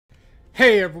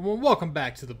Hey everyone, welcome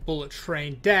back to the Bullet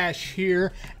Train Dash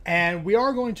here, and we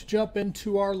are going to jump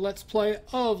into our Let's Play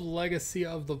of Legacy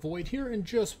of the Void here in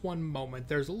just one moment.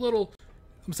 There's a little,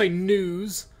 I'm going to say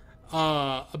news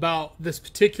about this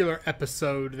particular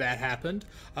episode that happened.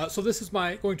 So this is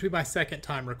going to be my second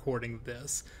time recording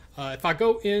this. If I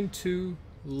go into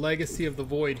Legacy of the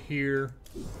Void here,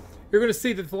 you're going to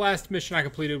see that the last mission I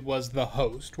completed was the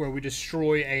host, where we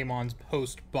destroy Amon's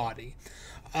host body.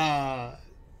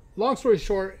 Long story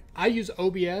short, I use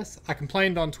OBS. I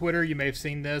complained on Twitter. You may have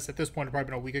seen this. At this point, it's probably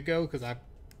been a week ago because I'm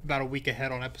about a week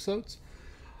ahead on episodes.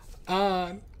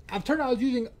 I've turned out I was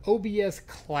using OBS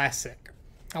Classic.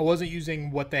 I wasn't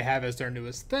using what they have as their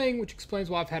newest thing, which explains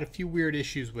why I've had a few weird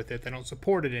issues with it. They don't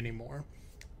support it anymore.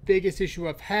 Biggest issue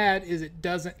I've had is it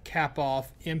doesn't cap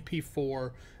off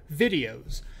MP4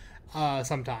 videos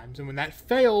sometimes. And when that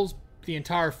fails, the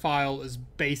entire file is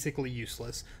basically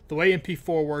useless. The way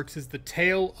MP4 works is the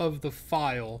tail of the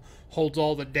file holds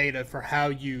all the data for how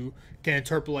you can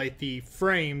interpolate the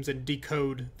frames and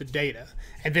decode the data.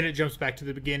 And then it jumps back to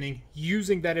the beginning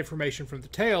using that information from the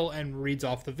tail and reads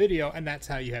off the video, and that's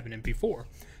how you have an MP4.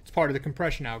 It's part of the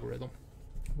compression algorithm.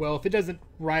 Well, if it doesn't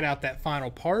write out that final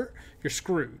part, you're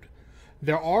screwed.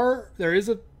 There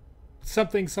is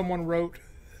something someone wrote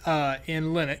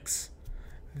in Linux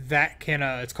that can,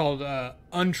 it's called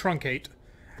untruncate,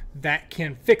 that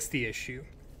can fix the issue.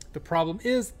 The problem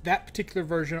is that particular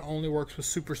version only works with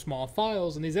super small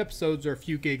files, and these episodes are a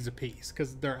few gigs a piece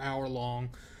because they're hour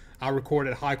long. I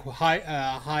recorded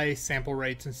high sample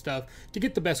rates and stuff to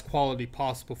get the best quality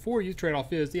possible for you. The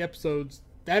trade-off is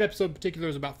that episode in particular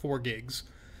is about 4 gigs,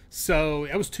 so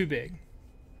it was too big.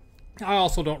 I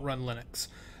also don't run Linux,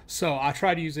 so I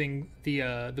tried using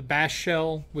the bash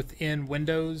shell within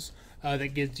Windows.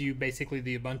 That gives you basically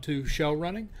the Ubuntu shell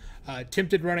running.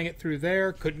 Attempted running it through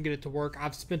there, couldn't get it to work.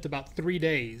 I've spent about 3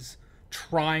 days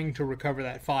trying to recover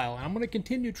that file, and I'm going to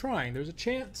continue trying. There's a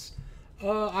chance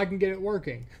I can get it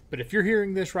working. But if you're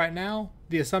hearing this right now,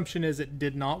 the assumption is it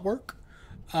did not work,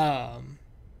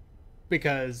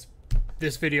 because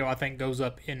this video, I think, goes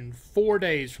up in 4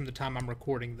 days from the time I'm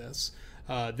recording this.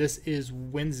 This is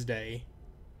Wednesday,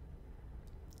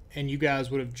 and you guys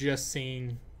would have just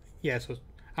seen, yeah, so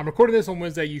I'm recording this on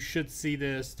Wednesday. You should see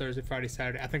this Thursday, Friday,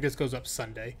 Saturday. I think this goes up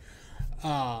Sunday.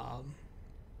 So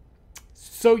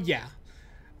yeah,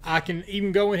 I can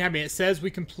even go in. I mean, it says we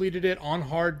completed it on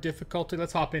hard difficulty.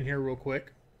 Let's hop in here real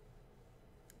quick.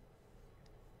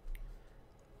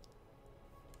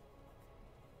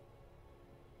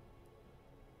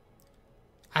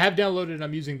 I have downloaded.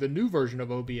 I'm using the new version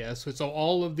of OBS, so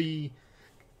all the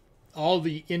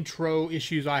intro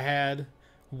issues I had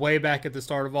way back at the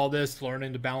start of all this,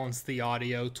 learning to balance the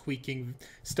audio, tweaking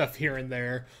stuff here and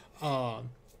there. I'm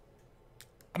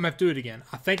gonna have to do it again.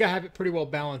 I think I have it pretty well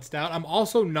balanced out. I'm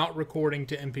also not recording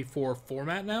to MP4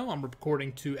 format now. I'm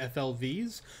recording to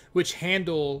FLVs, which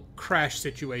handle crash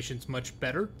situations much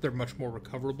better. They're much more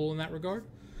recoverable in that regard.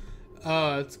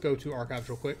 Let's go to archives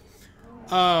real quick.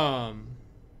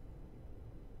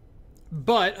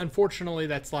 But unfortunately,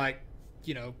 that's like,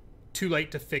 you know, too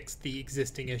late to fix the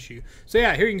existing issue. So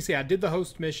yeah, here you can see I did the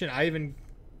host mission. I even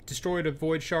destroyed a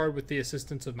void shard with the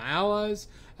assistance of my allies.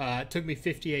 It took me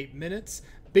 58 minutes.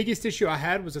 Biggest issue I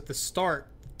had was at the start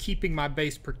keeping my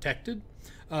base protected,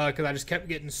 because I just kept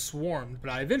getting swarmed. But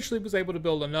I eventually was able to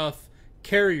build enough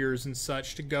carriers and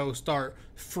such to go start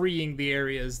freeing the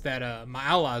areas that my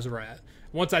allies were at.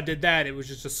 Once I did that, it was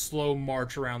just a slow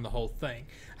march around the whole thing.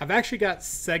 I've actually got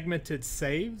segmented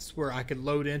saves where I could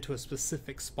load into a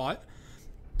specific spot,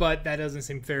 but that doesn't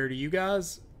seem fair to you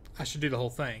guys. I should do the whole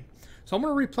thing. So I'm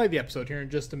going to replay the episode here in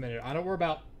just a minute. I know we're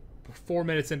about 4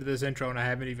 minutes into this intro and I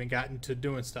haven't even gotten to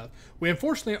doing stuff. We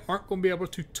unfortunately aren't going to be able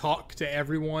to talk to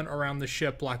everyone around the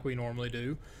ship like we normally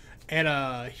do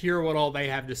and hear what all they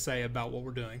have to say about what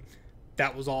we're doing.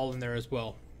 That was all in there as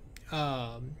well.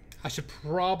 I should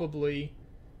probably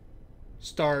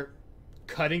start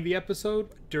cutting the episode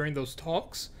during those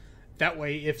talks. That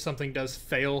way, if something does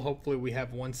fail, hopefully we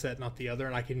have one set, not the other,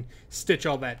 and I can stitch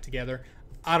all that together.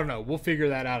 I don't know. We'll figure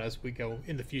that out as we go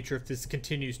in the future if this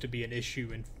continues to be an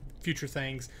issue in future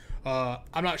things.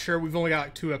 I'm not sure. We've only got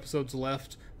like 2 episodes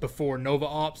left before Nova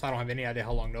Ops. I don't have any idea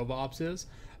how long Nova Ops is.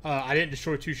 I didn't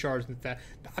destroy 2 shards with that.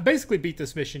 I basically beat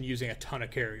this mission using a ton of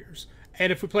carriers.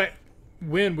 And if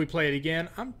when we play it again,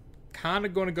 I'm kind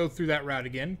of going to go through that route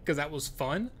again because that was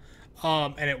fun,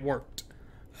 and it worked.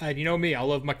 And you know me, I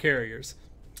love my carriers.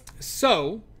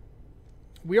 So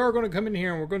we are going to come in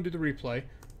here and we're going to do the replay.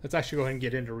 Let's actually go ahead and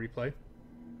get into replay.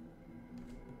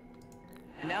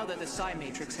 Now that the Psi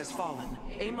Matrix has fallen,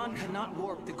 Amon cannot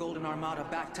warp the Golden Armada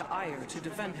back to Ire to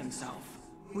defend himself.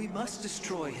 We must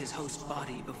destroy his host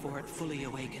body before it fully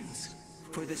awakens.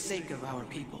 For the sake of our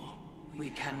people, we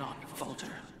cannot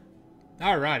falter.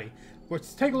 Alrighty.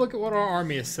 Let's take a look at what our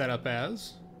army is set up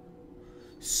as.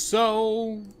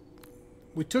 So,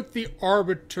 we took the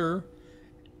Arbiter.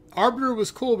 Arbiter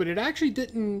was cool, but it actually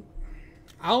didn't...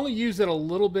 I only used it a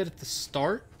little bit at the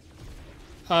start.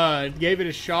 Gave it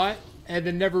a shot, and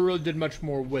then never really did much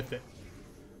more with it.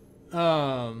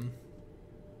 So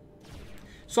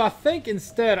I think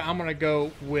instead I'm going to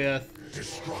go with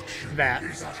that.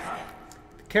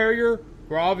 The carrier,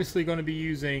 we're obviously going to be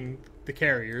using the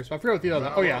carrier. So I forgot what the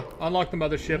other... Oh yeah, unlock the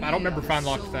mothership. I don't remember if I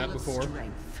unlocked that before.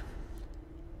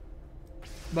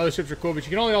 Motherships are cool, but you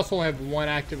can also only have one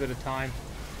active at a time.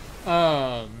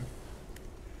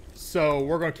 So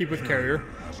we're going to keep with carrier.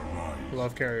 We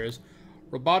love carriers.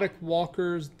 Robotic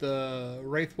walkers, the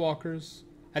Wraith walkers.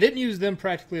 I didn't use them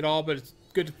practically at all, but it's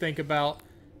good to think about.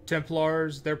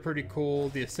 Templars, they're pretty cool.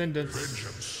 The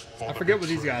Ascendants. I forget what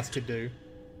these guys could do.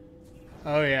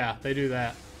 Oh yeah, they do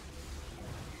that.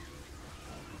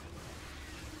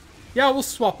 Yeah, we'll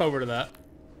swap over to that.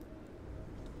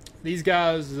 These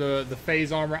guys, the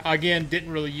phase armor, again,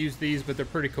 didn't really use these, but they're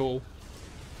pretty cool.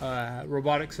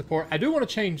 Robotic support. I do want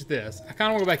to change this. I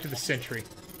kind of want to go back to the Sentry.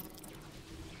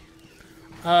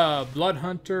 Blood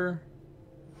Hunter.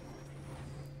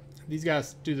 These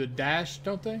guys do the dash,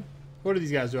 don't they? What do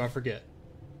these guys do? I forget.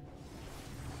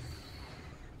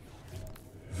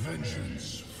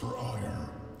 Vengeance for ire.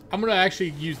 I'm going to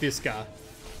actually use this guy.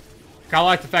 I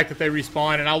like the fact that they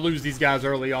respawn, and I'll lose these guys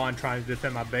early on trying to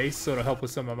defend my base, so it'll help with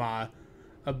some of my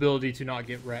ability to not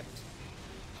get wrecked.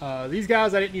 These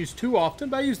guys I didn't use too often,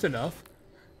 but I used enough.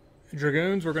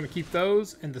 Dragoons, we're going to keep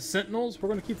those, and the Sentinels, we're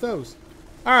going to keep those.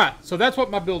 Alright, so that's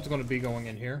what my build's going to be going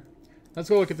in here. Let's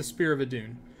go look at the Spear of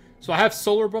Adun. So I have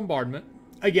Solar Bombardment.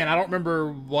 Again, I don't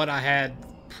remember what I had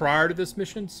prior to this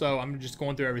mission, so I'm just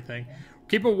going through everything.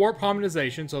 Keeping Warp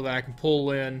Harmonization so that I can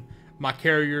pull in my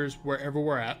carriers wherever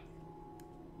we're at.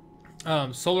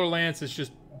 Solar Lance is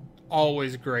just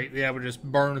always great. They would just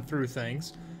burn through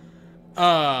things.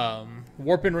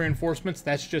 Warp and Reinforcements,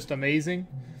 that's just amazing.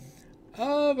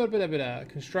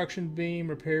 Construction Beam,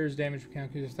 repairs, damage,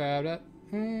 calculus, I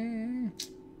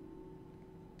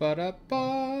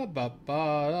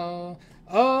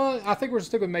think we're going to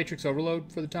stick with Matrix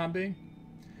Overload for the time being.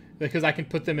 Because I can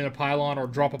put them in a pylon or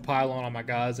drop a pylon on my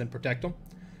guys and protect them.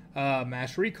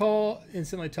 Mass Recall,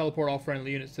 instantly teleport all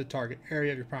friendly units to the target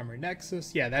area of your primary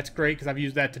nexus. Yeah, that's great because I've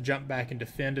used that to jump back and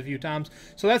defend a few times.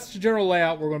 So that's the general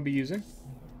layout we're going to be using.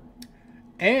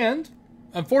 And,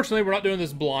 unfortunately, we're not doing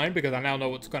this blind because I now know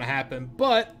what's going to happen.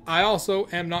 But I also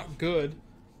am not good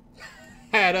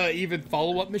at even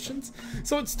follow-up missions.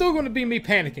 So it's still going to be me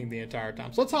panicking the entire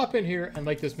time. So let's hop in here and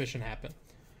make this mission happen.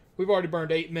 We've already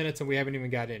burned 8 minutes and we haven't even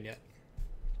got in yet.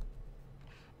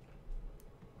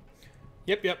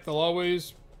 Yep, they'll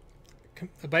always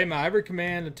obey my every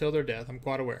command until their death. I'm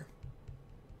quite aware.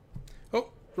 Oh,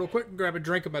 real quick, grab a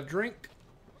drink of my drink.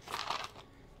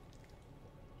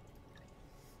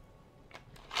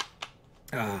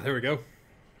 There we go.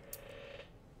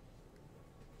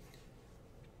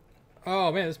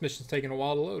 Oh man, this mission's taking a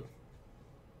while to load.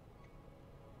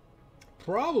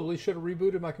 Probably should have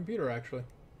rebooted my computer, actually.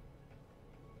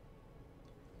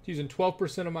 It's using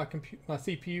 12% of my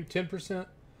CPU, 10%.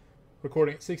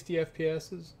 Recording at 60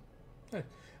 FPSs. Hey.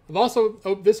 I've also,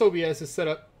 this OBS is set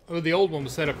up, the old one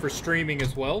was set up for streaming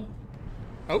as well.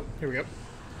 Oh, here we go.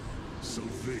 So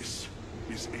this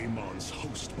is Amon's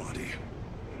host body.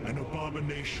 An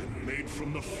abomination made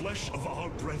from the flesh of our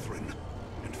brethren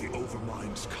and the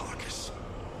Overmind's carcass.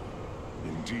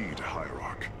 Indeed,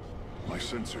 Hierarch. My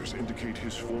sensors indicate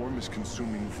his form is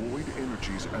consuming void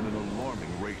energies at an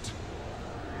alarming rate.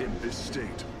 In this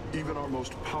state, even our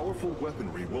most powerful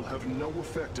weaponry will have no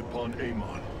effect upon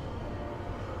Amon.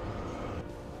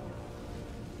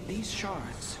 These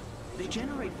shards, they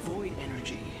generate void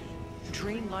energy,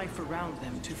 drain life around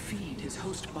them to feed his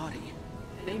host body.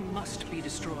 They must be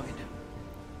destroyed.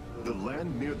 The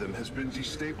land near them has been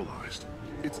destabilized.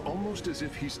 It's almost as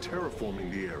if he's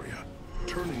terraforming the area,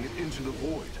 turning it into the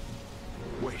void.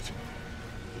 Wait,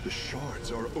 the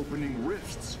shards are opening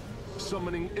rifts,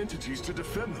 summoning entities to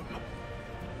defend them.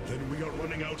 Then we are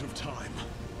running out of time.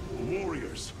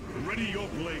 Warriors, ready your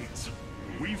blades.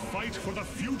 We fight for the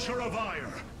future of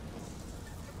Ire.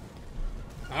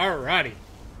 Alrighty.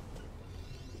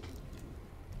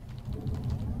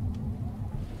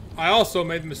 I also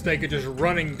made the mistake of just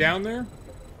running down there.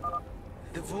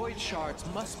 The void shards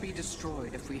must be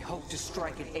destroyed if we hope to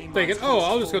strike at Amon's Thinking, oh,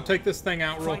 I'll just go form. take this thing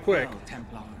out real Fight quick. well,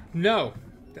 Templar. No,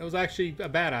 that was actually a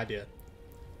bad idea.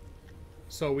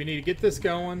 So we need to get this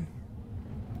going.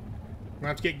 gonna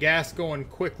have to get gas going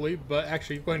quickly, but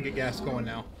actually, go ahead and get gas going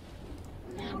now.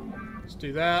 Let's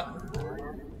do that.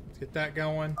 Let's get that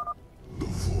going. The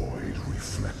void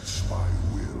reflects my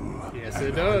will. Yes,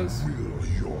 it does. I will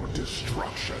your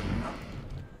destruction.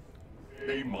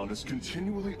 Amon is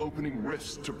continually opening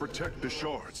rifts to protect the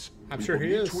shards. I'm We sure will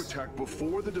he need is. to attack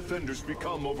before the defenders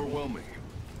become overwhelming.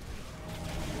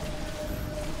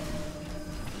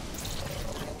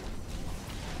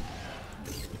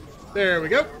 There we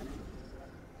go.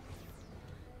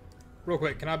 Real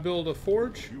quick, can I build a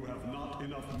forge? You have not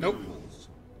enough Nope. minerals.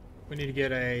 We need to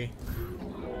get a...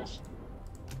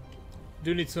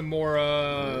 Do need some more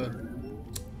of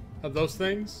those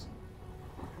things.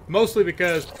 Mostly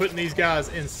because putting these guys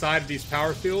inside these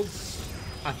power fields,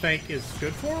 I think, is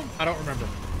good for them. I don't remember.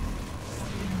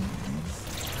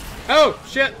 Oh,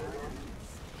 shit!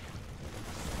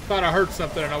 Thought I heard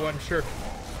something and I wasn't sure.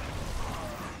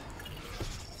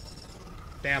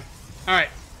 Damn. Alright.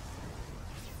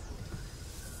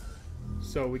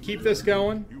 So we keep this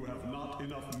going. You have not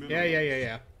enough minerals.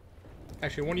 Yeah.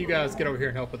 Actually, one of you guys get over here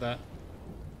and help with that.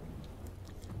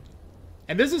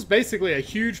 And this is basically a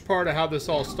huge part of how this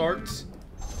all starts,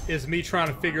 is me trying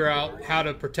to figure out how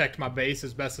to protect my base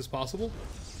as best as possible.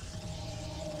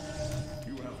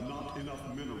 You have not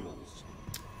enough minerals.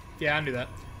 Yeah, I knew that.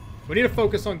 We need to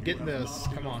focus on getting this.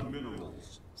 Come on.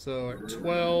 Minerals. So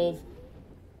 12,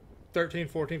 13,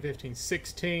 14, 15,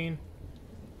 16,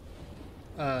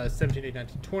 17, 18,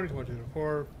 19, 20, 22,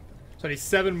 24. So I need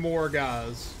 7 more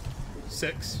guys.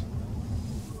 6.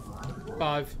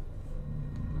 5.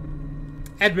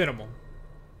 At minimum.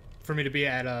 For me to be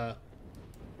at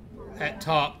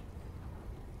top.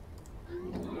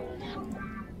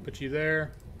 Put you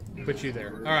there. Put you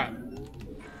there. Alright.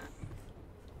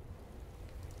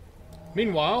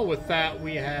 Meanwhile, with that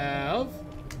we have...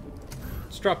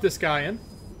 Let's drop this guy in.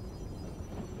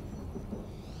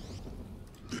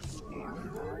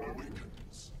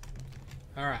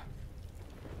 Alright.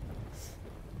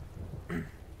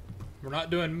 We're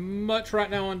not doing much right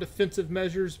now on defensive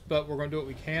measures, but we're going to do what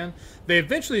we can. They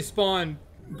eventually spawn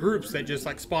groups that just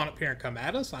like spawn up here and come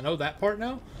at us. I know that part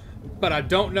now. But I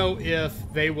don't know if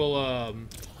they will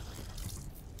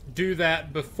do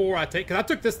that before I take... Because I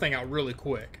took this thing out really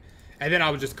quick. And then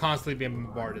I was just constantly being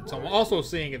bombarded. So I'm also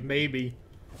seeing if maybe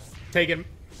taking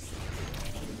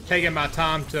my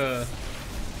time to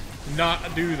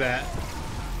not do that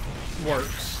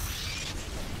works.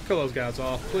 Kill those guys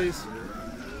off, please.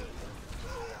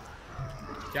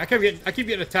 Yeah, I keep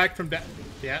getting attacked from that.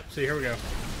 Yeah, see, here we go.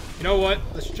 You know what?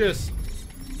 Let's just...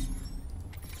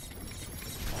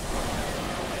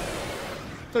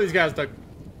 Tell these guys to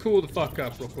cool the fuck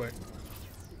up real quick.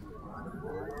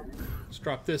 Let's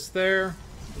drop this there.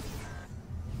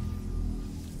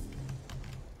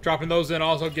 Dropping those in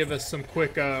also give us some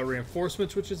quick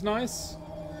reinforcements, which is nice.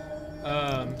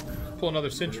 Pull another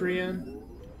sentry in.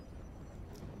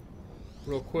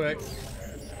 Real quick.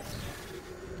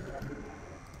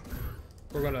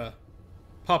 We're gonna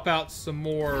pop out some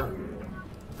more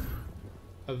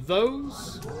of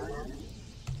those.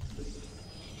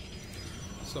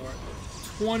 So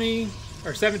 20,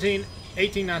 or 17,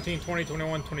 18, 19, 20,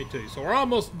 21, 22. So we're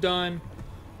almost done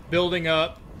building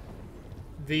up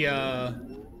the,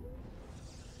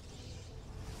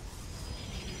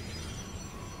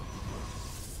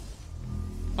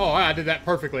 Oh, I did that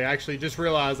perfectly. I actually just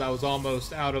realized I was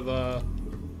almost out of,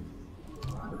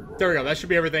 There we go. That should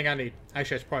be everything I need.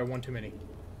 Actually, that's probably one too many.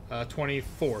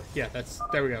 24. Yeah,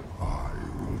 there we go. I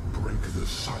will break the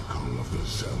cycle of the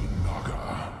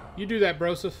Zelnaga. You do that,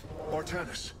 Broseph.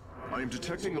 Artanis, I am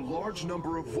detecting a large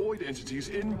number of void entities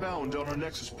inbound on our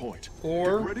nexus point.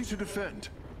 Or... Get ready to defend.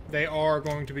 They are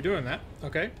going to be doing that.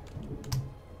 Okay.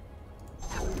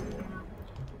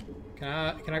 Can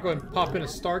I go ahead and pop in a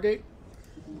Stargate?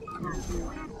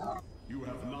 You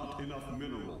have not enough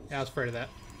minerals. Yeah, I was afraid of that.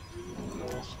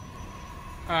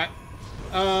 Alright.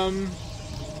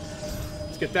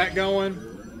 Let's get that going.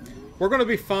 We're going to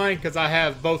be fine because I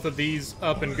have both of these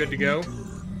up and good to go.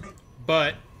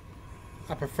 But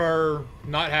I prefer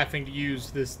not having to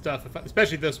use this stuff,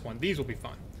 especially this one. These will be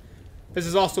fun. This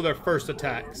is also their first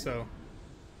attack, so...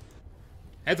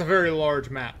 That's a very large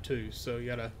map, too, so you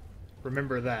gotta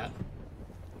remember that.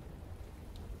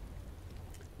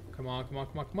 Come on, come on,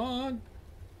 come on, come on!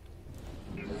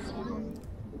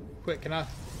 Quick, can I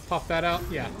pop that out?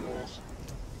 Yeah.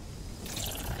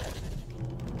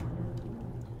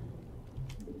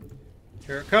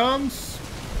 Here it comes!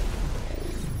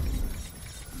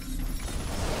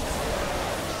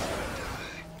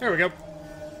 There we go.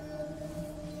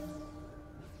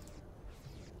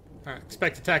 Alright,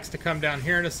 expect attacks to come down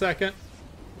here in a second.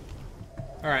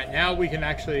 Alright, now we can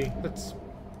actually... Let's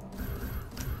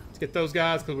get those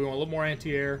guys, because we want a little more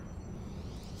anti-air.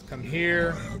 Let's come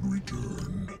here.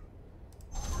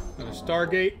 Another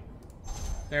Stargate.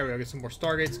 There we go, get some more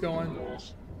Stargates going.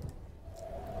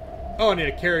 Oh, I need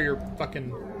a carrier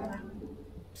fucking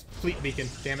fleet beacon,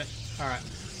 damn it. Alright.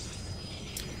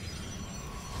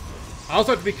 I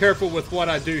also have to be careful with what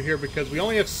I do here because we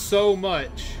only have so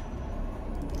much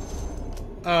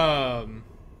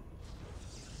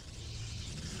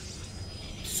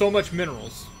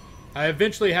minerals. I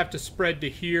eventually have to spread to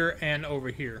here and over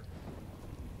here.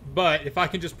 But if I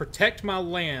can just protect my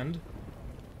land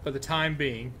for the time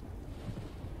being.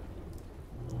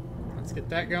 Let's get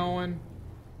that going.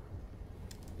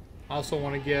 I also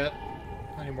want to get...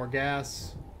 I need more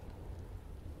gas.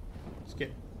 Let's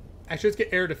get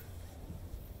air defense.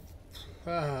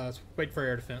 Let's wait for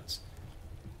air defense.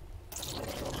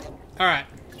 Alright.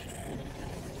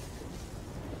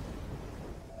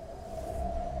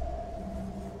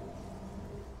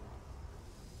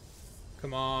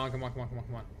 Come on, come on, come on, come on,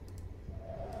 come on.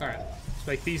 Alright. Let's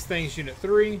make these things Unit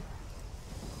 3.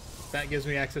 That gives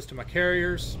me access to my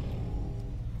carriers.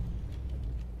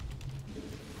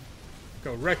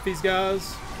 Go wreck these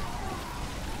guys.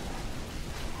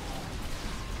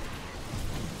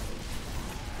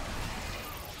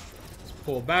 Let's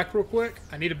pull back real quick.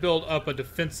 I need to build up a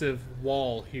defensive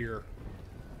wall here.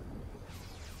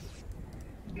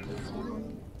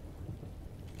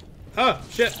 Oh,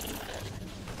 shit.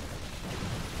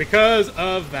 Because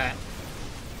of that.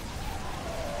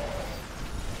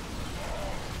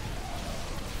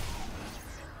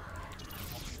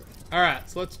 Alright,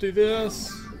 so let's do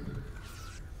this.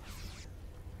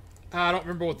 I don't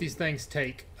remember what these things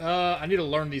take. I need to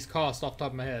learn these costs off the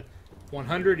top of my head.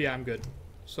 100? Yeah, I'm good.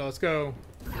 So let's go.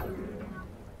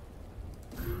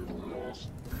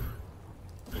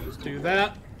 Let's do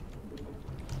that.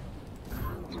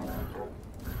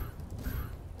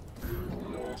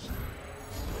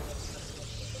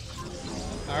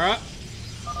 Alright.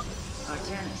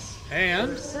 Artanis. And?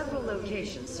 There are several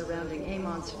locations surrounding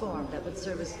Amon's farm that would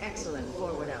serve as excellent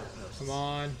forward outposts. Come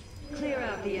on. Clear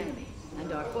out the enemy, and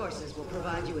our forces will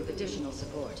provide you with additional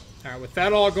support. Alright, with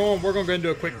that all going, we're going to go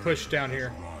into a quick push down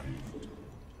here.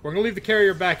 We're going to leave the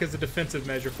carrier back as a defensive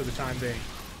measure for the time being.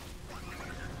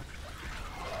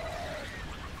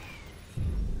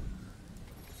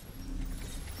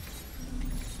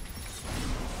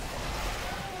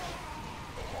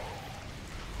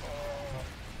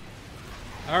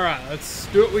 Alright, let's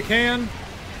do what we can.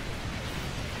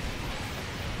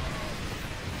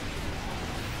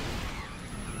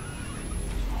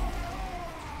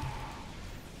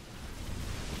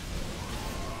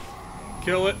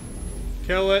 Kill it.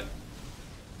 Kill it.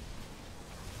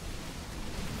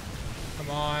 Come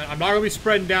on. I'm not going to be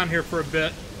spreading down here for a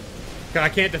bit. Because I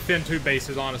can't defend two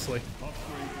bases, honestly.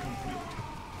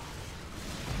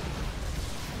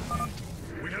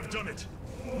 We have done it.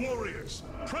 Warriors,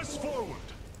 press forward.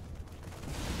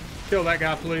 Kill that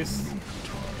guy, please.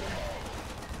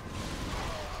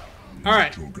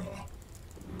 Alright.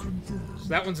 So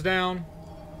that one's down.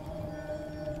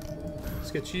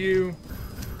 Let's get you.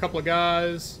 A couple of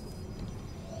guys.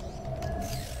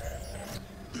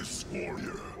 This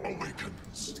warrior awakens.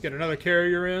 Let's get another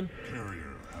carrier in.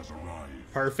 Carrier has arrived.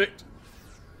 Perfect.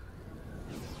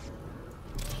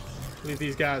 Leave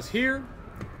these guys here.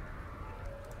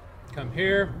 Come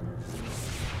here.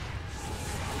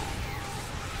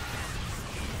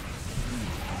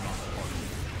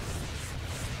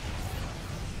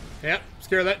 Yep,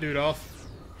 scare that dude off.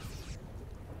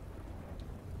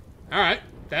 Alright,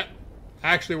 that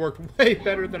actually worked way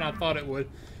better than I thought it would.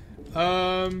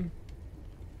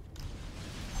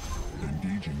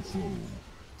 Engaging foe.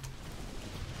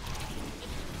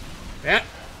 Yeah,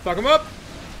 fuck him up.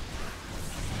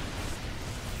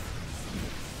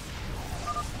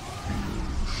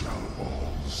 Shall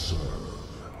all serve.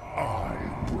 I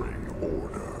bring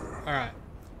order. Alright.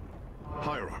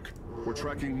 Hierarch, we're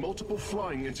tracking multiple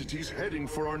flying entities heading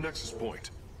for our nexus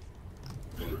point.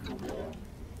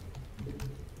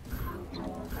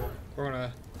 We're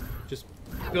gonna just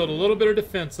build a little bit of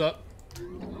defense up.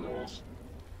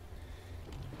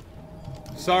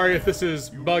 Sorry if this is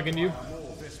bugging you.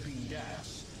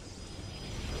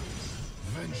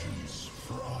 Vengeance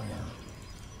for ire.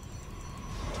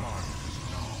 Time is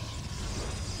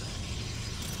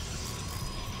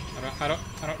now.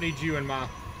 I don't need you in my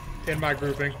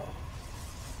grouping.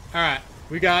 Alright,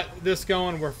 we got this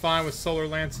going. We're fine with solar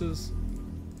lances.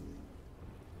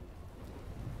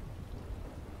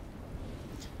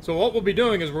 So what we'll be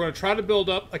doing is we're going to try to build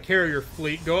up a carrier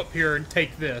fleet, go up here and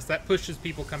take this. That pushes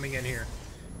people coming in here.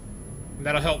 And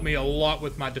that'll help me a lot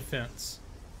with my defense.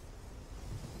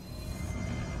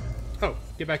 Oh,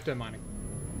 get back to mining.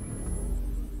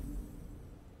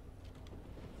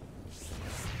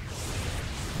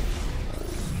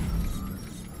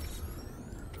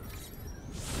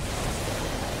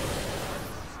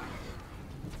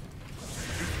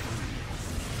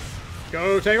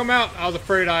 Go take them out. I was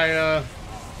afraid I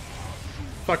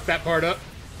fucked that part up.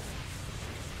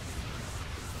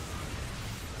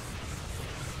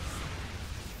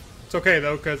 It's okay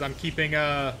though, because I'm keeping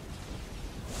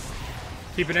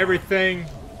everything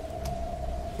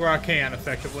where I can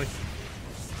effectively.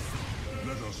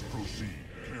 Let us proceed.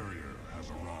 Carrier has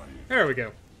arrived. There we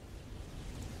go.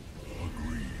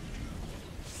 Agreed.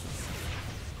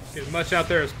 Get as much out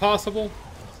there as possible.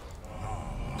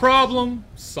 Problem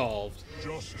solved.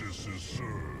 Justice is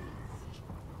served.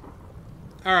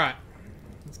 Alright.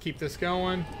 Let's keep this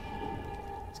going.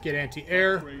 Let's get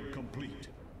anti-air. Upgrade complete.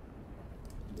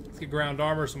 Let's get ground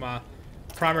armor so my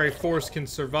primary force can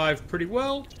survive pretty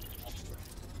well.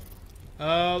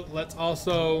 Let's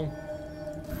also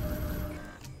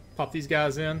pop these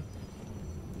guys in.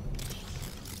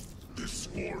 This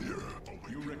warrior.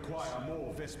 You require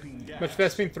more Vespine gas. Much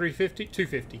Vespine? 350?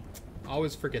 250.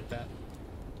 Always forget that.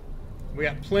 We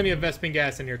got plenty of Vespine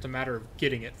gas in here. It's a matter of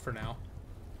getting it for now.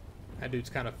 That dude's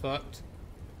kind of fucked.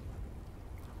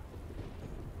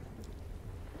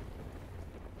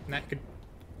 And that could...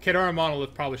 Kedara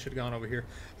Monolith probably should have gone over here.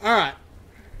 Alright.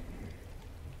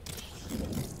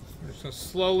 We're just going to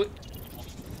slowly...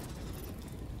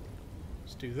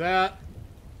 Let's do that.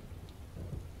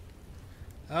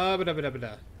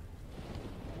 Ba-da-ba-da-ba-da.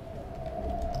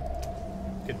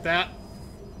 Get that.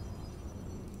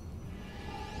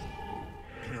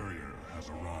 Carrier has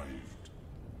arrived.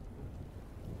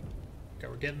 Okay,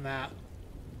 we're getting that.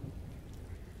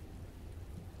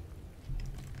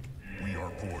 We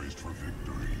are poised for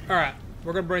victory. Alright,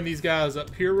 we're going to bring these guys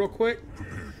up here real quick.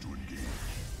 Prepared to engage.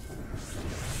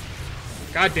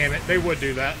 God damn it, they would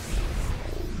do that.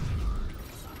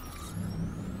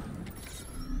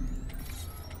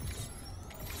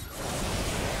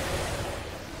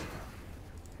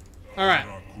 Alright.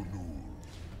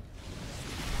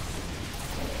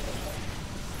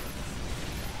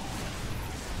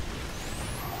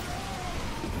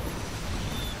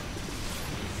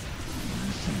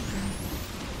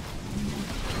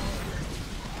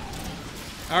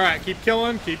 Alright, keep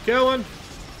killing, keep killing.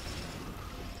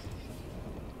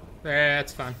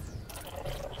 That's fine.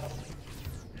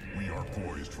 We are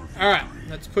poised for victory. Alright,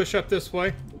 let's push up this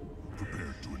way.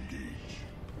 Prepared to engage.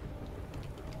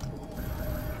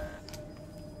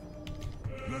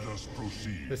 Let us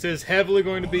proceed. This is heavily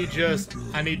going to be just,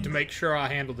 I need to make sure I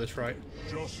handle this right.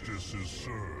 Justice is served.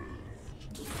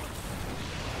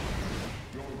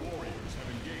 Your warriors have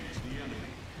engaged the enemy.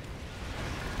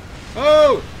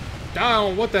 Oh!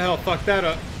 Down! What the hell? Fuck that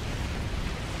up.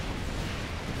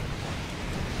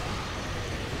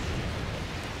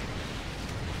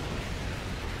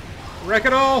 Wreck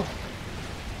it all!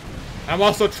 I'm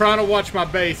also trying to watch my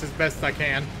base as best I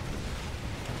can.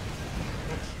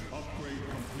 Upgrade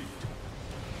complete.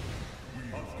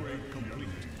 Upgrade complete.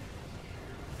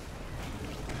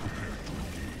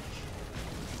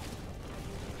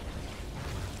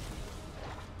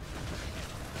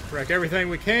 Wreck everything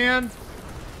we can.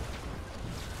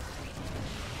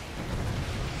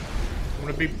 I'm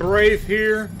gonna be brave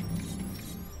here.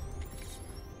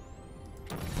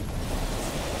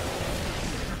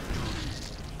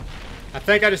 I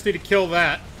think I just need to kill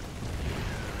that.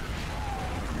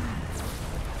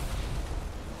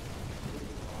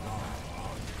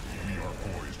 We are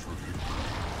poised for victory.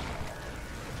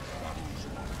 Battles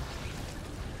won.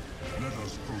 Let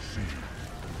us proceed.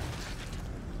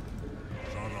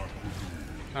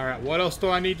 Alright, what else do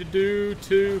I need to do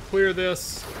to clear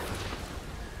this?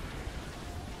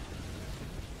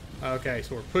 Okay,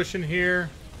 so we're pushing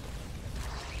here.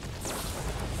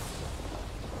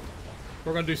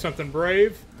 We're gonna do something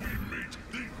brave. We meet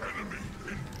the enemy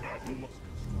in battle.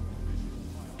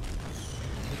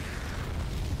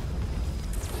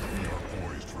 We are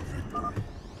poised for victory.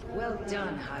 Well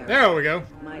done, Hyrule. There we go.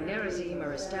 My Nerazim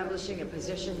are establishing a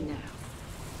position now.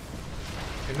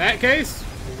 In that case,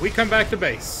 we come back to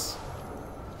base.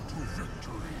 To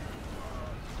victory.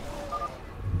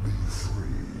 Be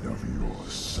freed of your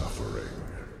suffering.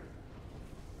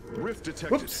 Rift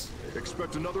detected. Whoops.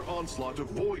 Expect another onslaught of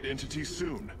void entities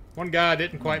soon. One guy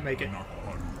didn't quite make it.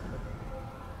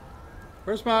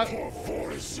 Where's my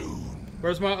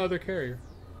other carrier?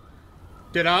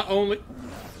 Did I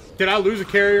lose a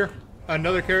carrier?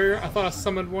 Another carrier? I thought I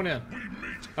summoned one in.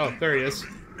 Oh, there he is.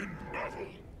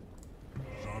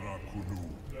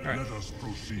 Alright. Let us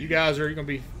proceed. You guys are going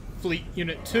to be Fleet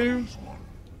Unit 2.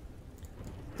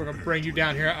 We're going to bring you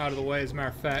down here out of the way, as a matter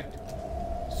of fact.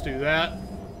 Let's do that.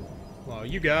 While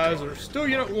you guys are still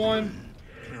Unit 1.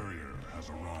 Carrier has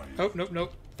arrived. Oh, nope,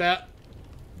 nope. That.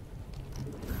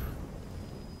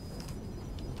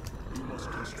 You must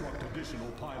construct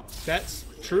additional pilots. That's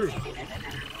true.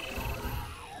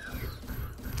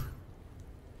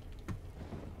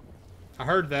 I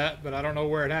heard that, but I don't know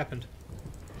where it happened.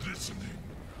 Listening.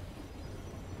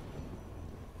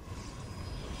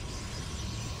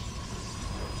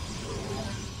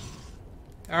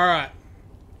 Alright.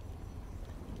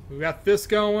 We got this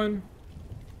going.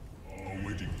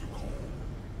 Awaiting the call.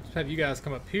 Let's have you guys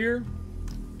come up here,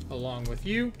 along with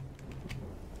you.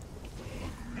 We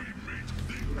meet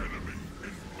the enemy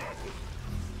in battle.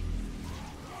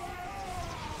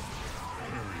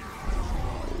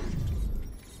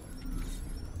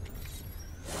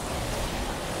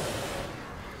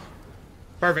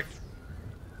 Perfect.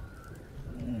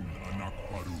 Anak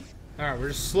Baru. Alright, we're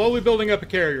just slowly building up a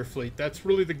carrier fleet. That's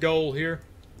really the goal here.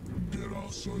 Get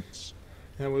our sons.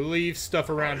 And we leave stuff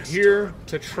around here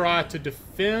to try to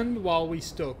defend while we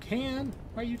still can.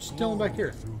 Why are you just chilling back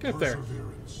here? Get up there.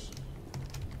 Perseverance.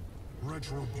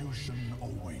 Retribution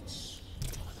awaits.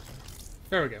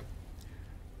 There we go.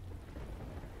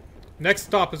 Next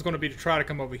stop is going to be to try to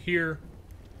come over here.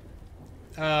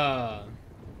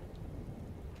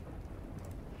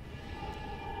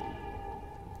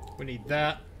 We need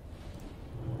that.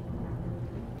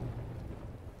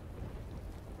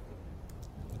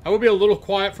 I will be a little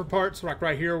quiet for parts, like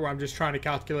right here, where I'm just trying to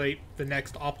calculate the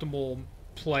next optimal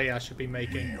play I should be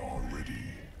making. We are ready.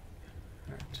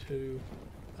 Alright, 2.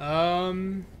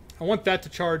 I want that to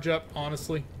charge up,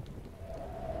 honestly.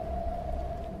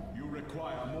 You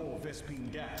require more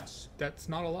Vespene gas. That's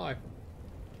not a lie.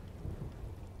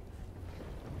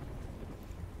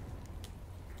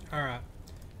 Alright.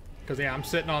 Because, yeah, I'm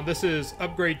sitting on... This is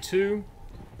upgrade 2.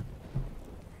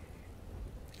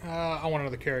 I want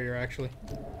another carrier, actually.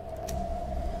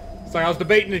 So I was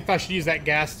debating if I should use that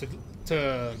gas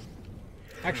to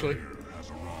actually... Has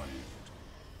arrived.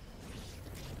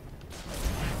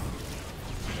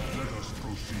 Let us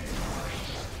proceed.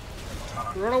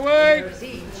 Run away!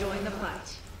 Z, join the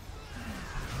fight.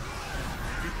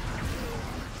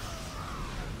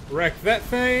 Wreck that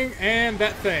thing and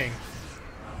that thing.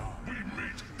 We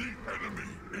meet the enemy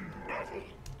in battle.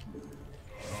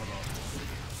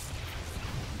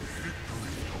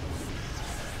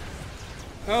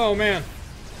 Oh, man.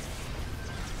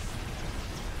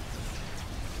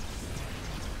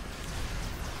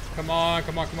 Come on,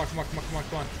 come on, come on, come on, come on, come on,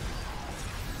 come on.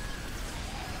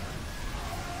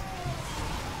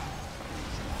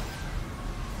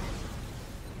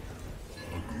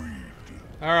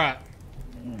 Alright.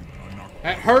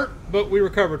 That hurt, but we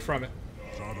recovered from it.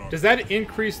 Does that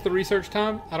increase the research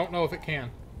time? I don't know if it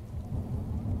can.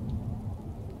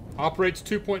 Operates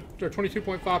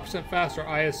 22.5% faster.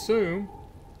 I assume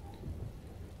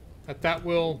that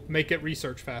will make it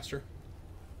research faster.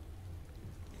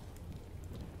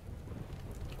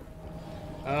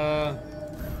 Let's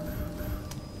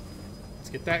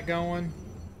get that going.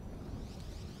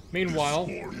 Meanwhile,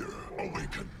 Warrior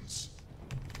awakens.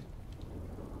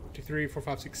 2, 3, 4,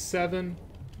 5, 6, 7.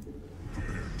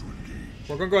 Prepare to engage.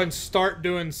 We're gonna go ahead and start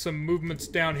doing some movements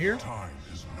down here. Time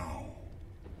is now.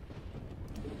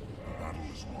 The battle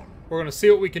is won. We're gonna see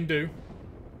what we can do.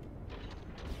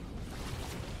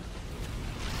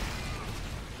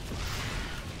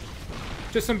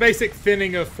 Just some basic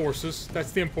thinning of forces.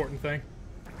 That's the important thing.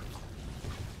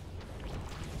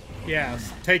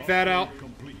 Yes, take that out.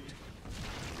 Complete.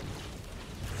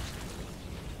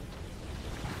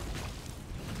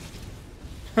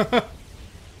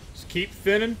 Just keep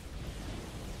thinning.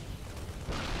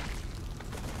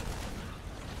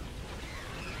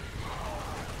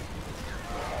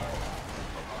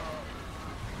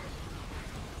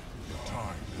 The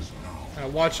time is now.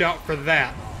 Watch out for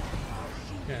that.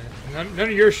 Yeah, none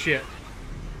of your shit.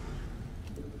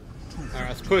 Alright,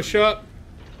 let's push up.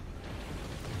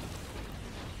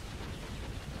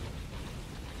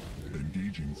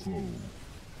 Engaging foe.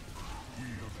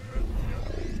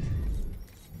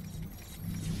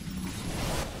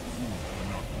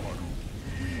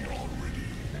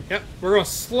 Yep, we're gonna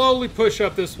slowly push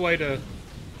up this way to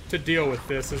deal with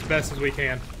this as best as we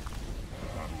can.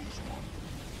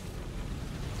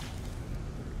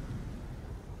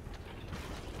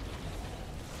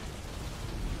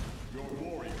 Your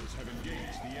warriors have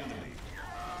engaged the enemy.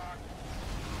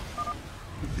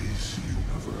 This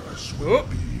universe will Oh.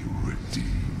 be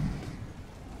redeemed.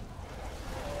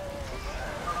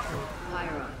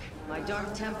 Hierarch, my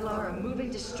Dark Templar are moving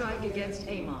to strike. strike against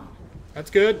Amon. That's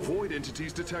good. Void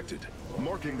entities detected,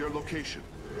 marking their location.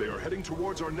 They are heading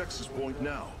towards our nexus point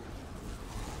now.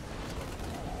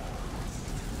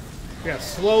 Yeah,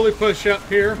 slowly push up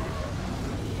here.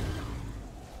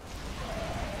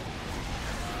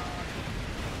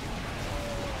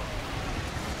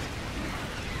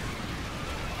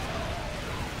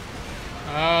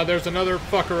 There's another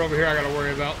fucker over here I gotta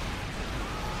worry about.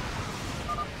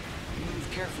 Move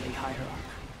carefully, Hierarch.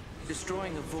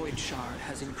 Destroying a void shard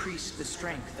has increased the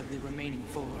strength of the remaining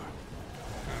 4.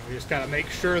 We just gotta make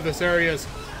sure this area is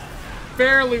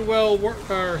fairly well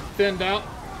thinned out.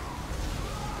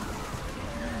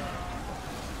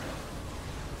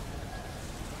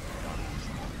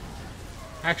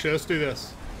 Actually, let's do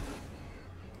this.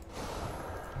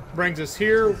 Brings us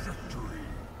here.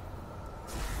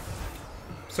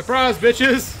 Surprise,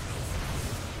 bitches!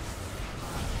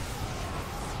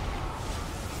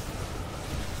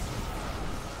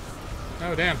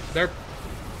 Oh, damn.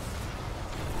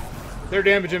 They're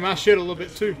damaging my shit a little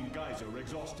bit, too.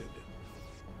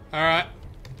 Alright.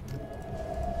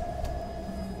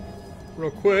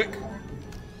 Real quick.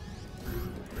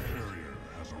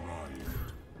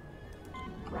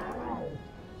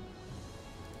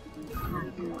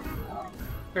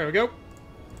 There we go.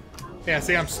 Yeah,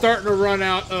 see, I'm starting to run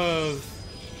out of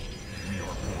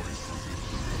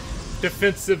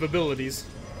defensive abilities.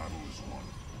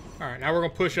 Alright, now we're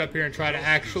going to push up here and try to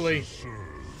actually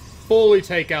fully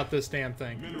take out this damn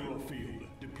thing.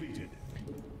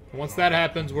 Once that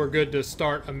happens, we're good to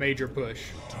start a major push.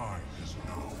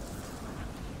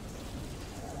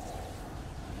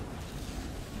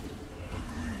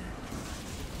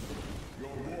 Your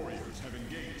warriors have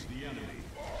engaged the enemy.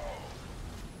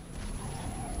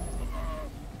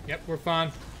 Yep, we're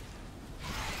fine.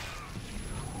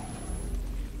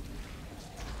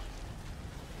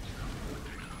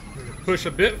 We're gonna push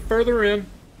a bit further in.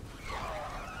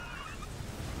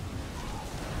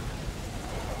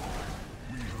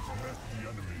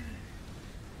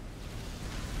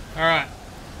 Alright.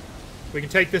 We can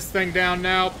take this thing down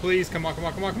now. Please, come on, come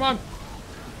on, come on, come on.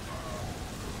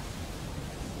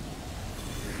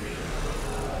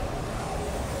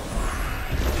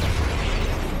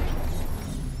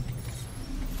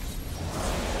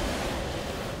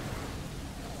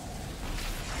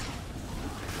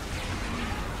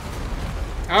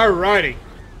 Alrighty.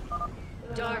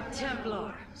 Dark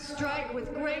Templar, strike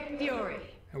with great fury.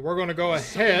 And we're going to go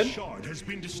ahead. The shard has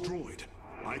been destroyed.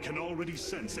 I can already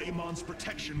sense Amon's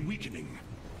protection weakening.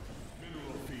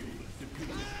 Mineral field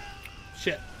depleted.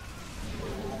 Shit.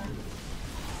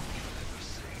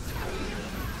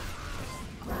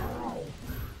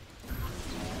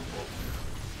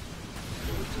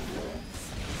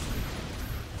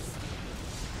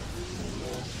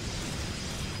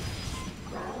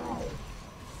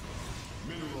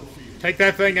 Take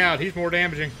that thing out. He's more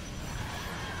damaging.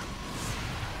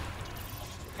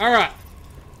 Alright.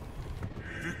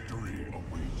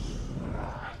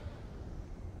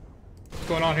 What's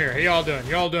going on here? How y'all doing?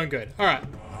 Y'all doing good. Alright.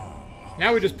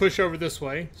 Now we just push over this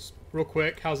way. Real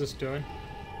quick. How's this doing?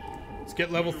 Let's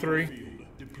get level 3.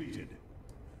 Depleted.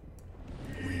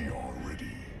 We are ready.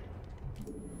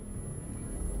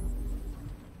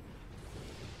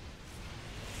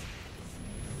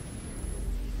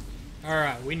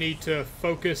 Alright, we need to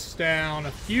focus down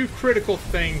a few critical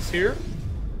things here.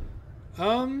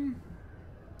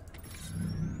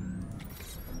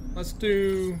 Let's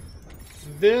do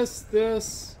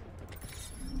this,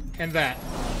 and that.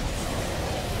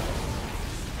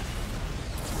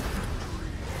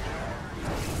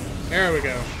 There we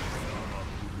go.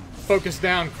 Focus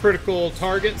down critical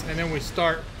targets, and then we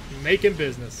start making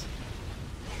business.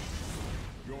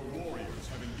 Your warriors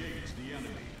have engaged the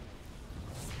enemy.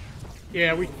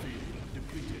 Yeah,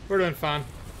 we're doing fine.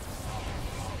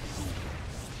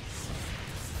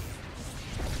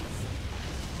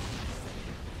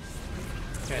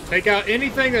 Yeah, take out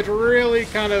anything that's really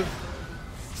kind of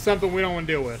something we don't want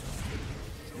to deal with.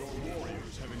 Your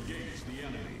warriors have engaged the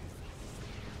enemy.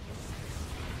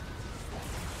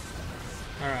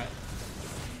 Alright.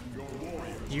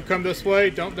 You come this way.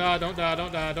 Don't die, don't die,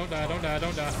 don't die, don't die, don't die,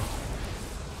 don't die.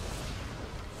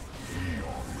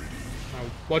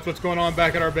 Watch what's going on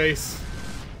back at our base.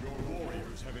 Your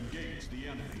warriors have engaged the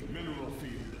enemy. Mineral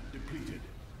field depleted.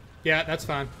 Yeah, that's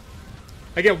fine.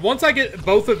 Again, once I get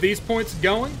both of these points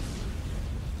going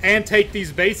and take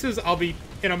these bases, I'll be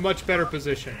in a much better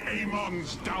position.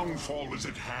 Amon's downfall is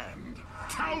at hand.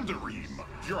 Tal'Darim,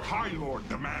 your High Lord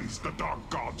demands the Dark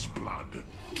God's blood.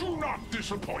 Do not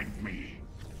disappoint me.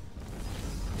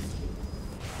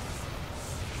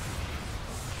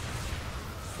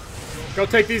 Go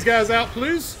take these guys out,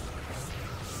 please.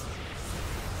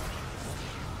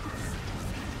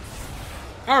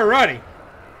 Alrighty.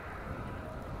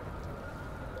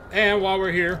 And while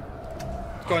we're here,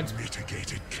 let's go ahead and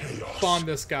Mitigated chaos. spawn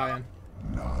this guy in.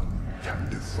 None can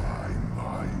defy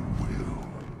my will.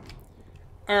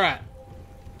 Alright.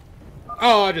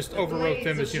 Oh, I just overwrote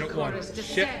them Blades as of Unit 1. Shakuras Shit.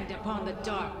 descend upon the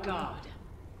Dark God.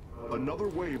 Another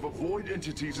wave of void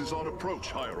entities is on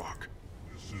approach, Hierarch.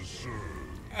 This is served.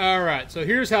 Alright, so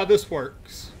here's how this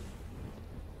works.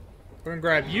 We're gonna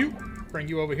grab you, bring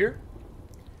you over here.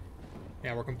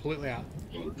 Yeah, we're completely out.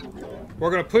 We're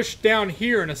gonna push down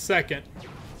here in a second.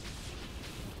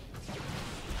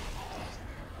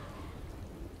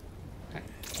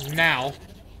 Now,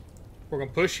 we're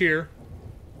gonna push here.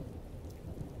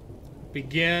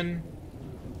 Begin.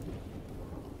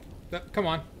 Come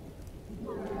on.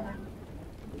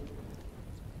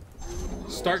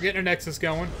 Start getting a nexus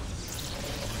going.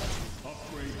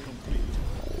 Upgrade complete.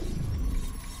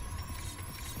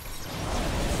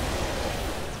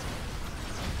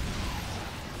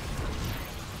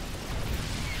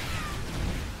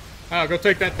 Oh, go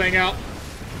take that thing out.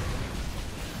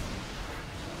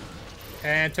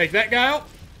 And take that guy out.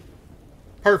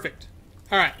 Perfect.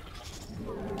 Alright.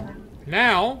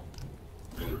 Now,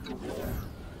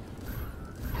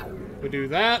 we do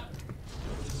that.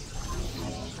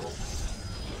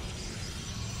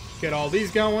 Get all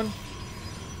these going.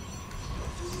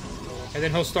 And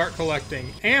then he'll start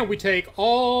collecting. And we take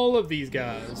all of these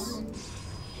guys.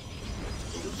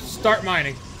 Start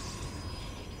mining.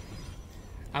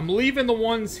 I'm leaving the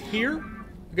ones here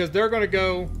because they're going to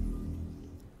go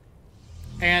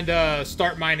and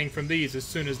start mining from these as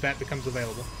soon as that becomes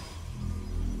available.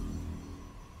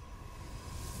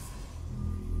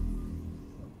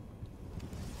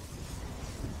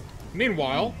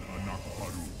 Meanwhile,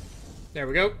 there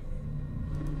we go.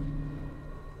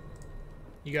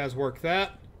 You guys work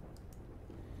that.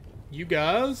 You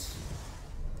guys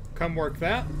come work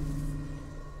that.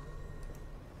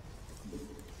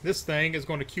 This thing is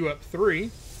going to queue up 3.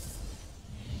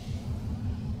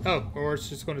 Oh, or it's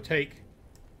just going to take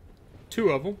 2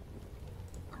 of them.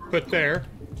 Put there.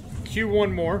 Queue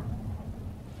 1 more.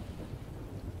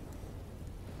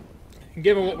 And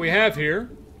given what we have here,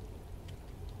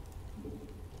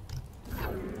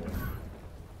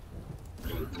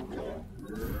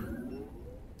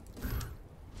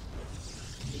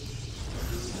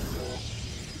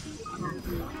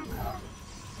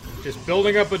 just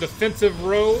building up a defensive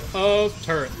row of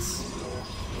turrets.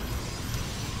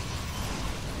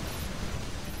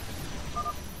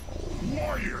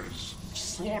 Warriors,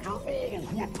 slaughter all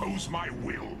who oppose my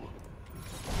will.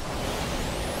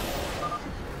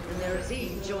 And their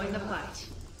Azim join the fight.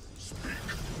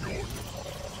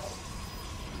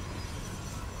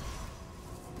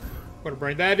 Gonna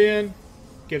bring that in.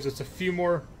 Gives us a few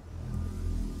more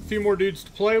dudes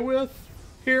to play with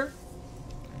here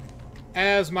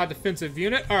as my defensive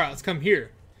unit. All right, let's come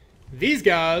here. These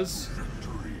guys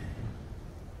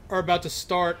are about to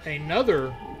start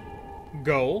another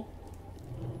goal.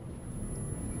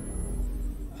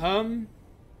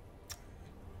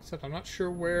 Except I'm not sure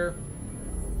where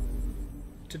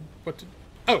to what to.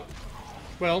 Oh,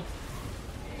 well,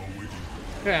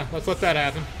 yeah. Let's let that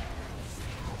happen.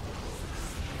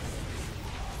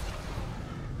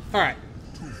 All right.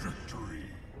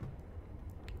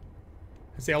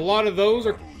 See, a lot of those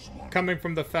are coming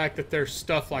from the fact that there's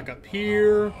stuff like up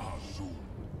here,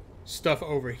 stuff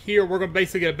over here. We're going to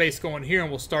basically get a base going here, and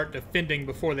we'll start defending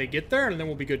before they get there, and then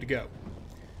we'll be good to go.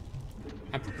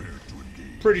 I'm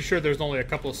pretty sure there's only a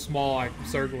couple of small like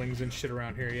zerglings and shit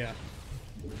around here, yeah.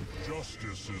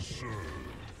 Justice is served.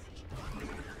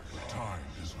 The time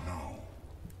is now.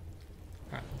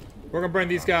 All right. We're going to bring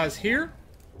these guys here.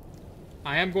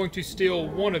 I am going to steal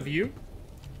one of you,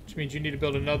 which means you need to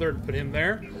build another to put him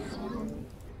there.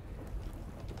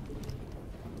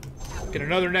 Get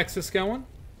another nexus going.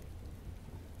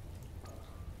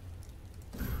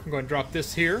 I'm going to drop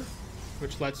this here,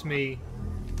 which lets me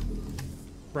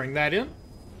bring that in.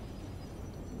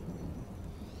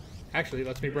 Actually,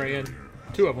 lets me bring in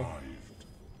 2 of them.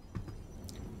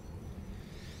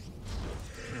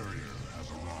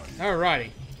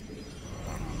 Alrighty.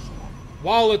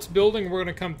 While it's building, we're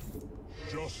going to come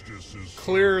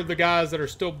clear the guys that are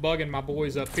still bugging my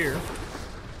boys up here.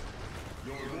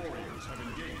 Your warriors have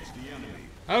engaged the enemy.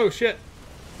 Oh, shit.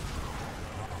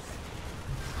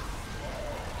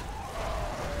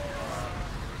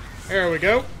 There we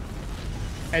go.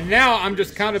 And now I'm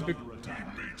just kind of...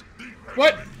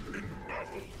 What?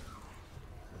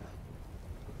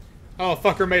 Oh,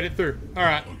 fucker made it through.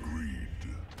 Alright.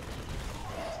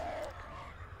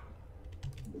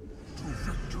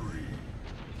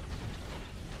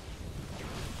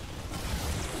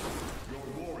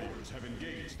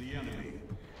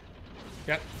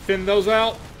 Yep, thin those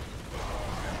out.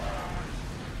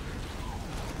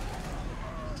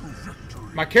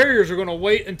 My carriers are going to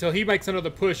wait until he makes another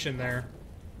push in there.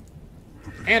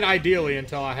 And ideally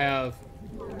until I have...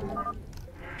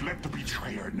 Let the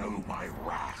betrayer know my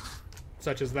wrath.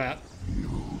 Such as that.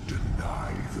 You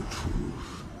deny the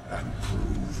truth and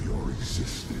prove your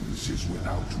existence is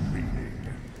without meaning.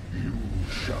 You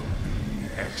shall be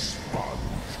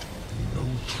expunged. No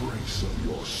trace of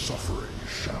your suffering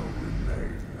shall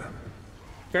remain.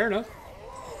 Fair enough.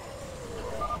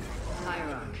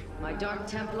 Hierarch, my Dark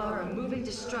Templar are moving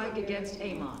to strike against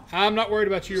Amon. I'm not worried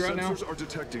about you right now. Sensors are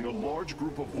detecting a large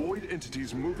group of void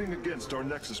entities moving against our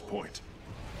nexus point.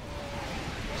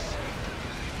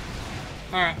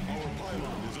 Alright.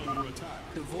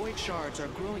 The void shards are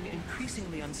growing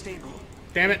increasingly unstable.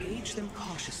 Damn it. Engage them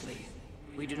cautiously.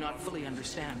 We do not fully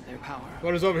understand their power.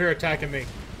 What is over here attacking me?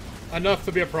 Enough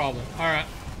to be a problem. Alright.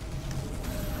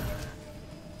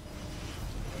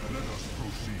 Let us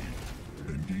proceed.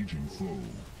 Engaging foe.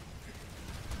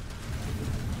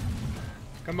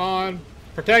 Come on.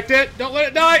 Protect it. Don't let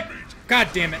it die. God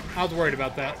damn it. I was worried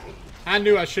about that. I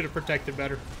knew I should have protected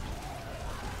better.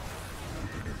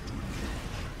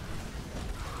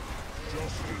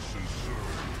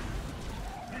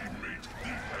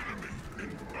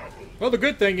 Well, the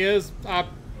good thing is,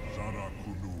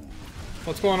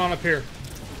 what's going on up here?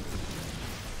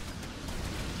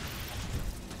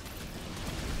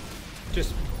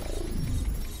 Just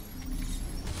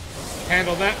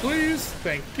handle that, please.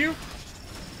 Thank you.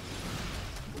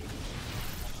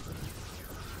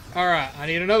 Alright, I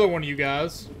need another one of you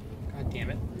guys. God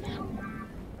damn it.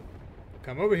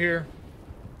 Come over here.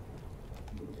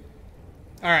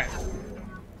 Alright.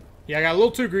 Yeah, I got a little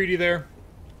too greedy there.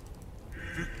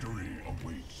 Victory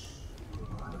awaits.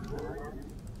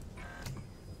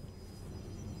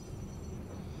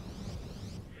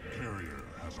 Carrier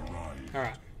has arrived.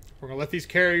 Alright. We're going to let these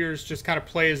carriers just kind of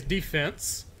play as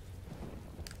defense.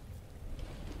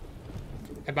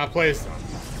 And by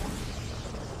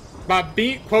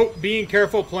being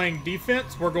careful playing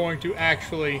defense, we're going to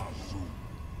actually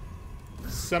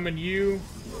summon you.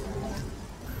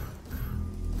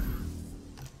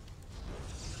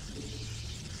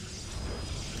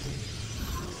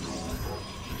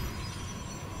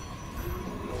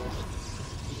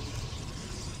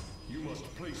 You must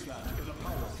place that in a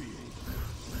power field.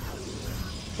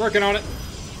 Working on it.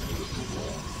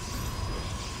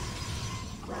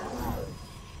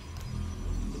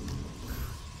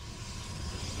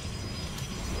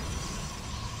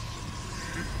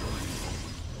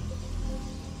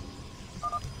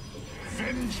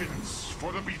 Vengeance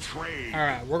for the betrayed.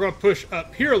 Alright, we're going to push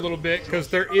up here a little bit because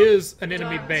there is an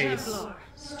enemy Dark base. Templar,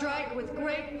 strike with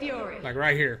great fury. Like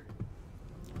right here.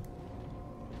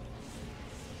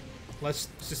 Let's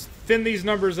just thin these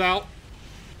numbers out.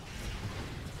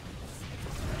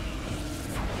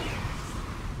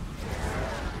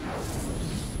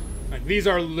 Like these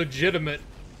are legitimate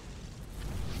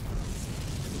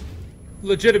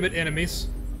enemies.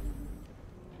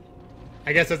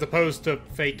 I guess as opposed to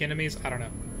fake enemies. I don't know.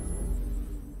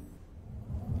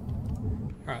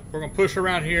 Alright, we're going to push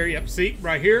around here. Yep, see?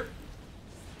 Right here.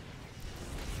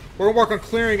 We're going to work on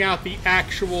clearing out the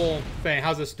actual thing.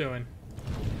 How's this doing?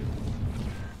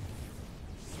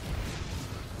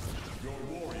 Your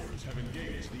warriors have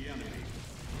engaged the enemy.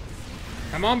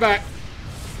 Come on back.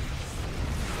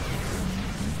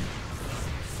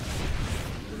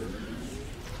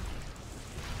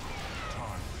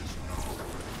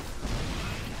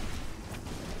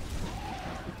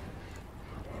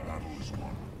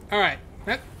 Alright.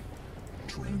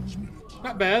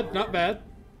 Not bad, not bad.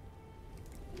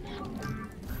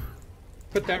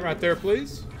 Put that right there,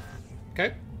 please.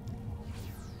 Okay.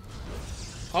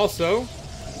 Also,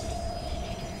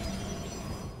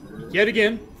 yet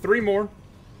again, 3 more.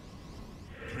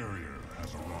 Carrier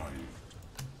has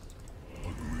arrived.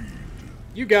 Agreed.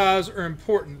 You guys are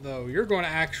important, though. You're going to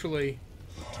actually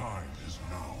The time is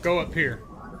now. go up here.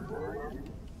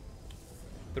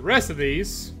 The rest of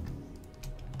these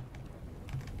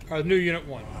are new Unit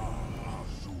 1.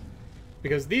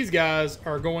 Because these guys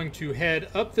are going to head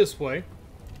up this way.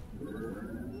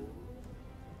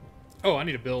 Oh, I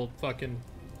need to build fucking...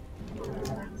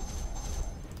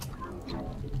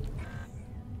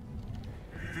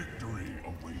 Victory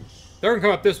awaits. They're going to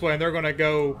come up this way, and they're going to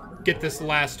go get this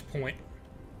last point.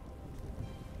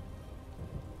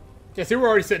 Yeah, see, we're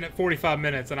already sitting at 45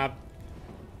 minutes, and I've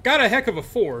got a heck of a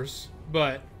force,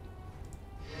 but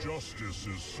Justice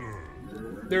is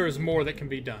served. there is more that can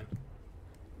be done.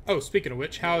 Oh, speaking of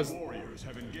which, how is... Warriors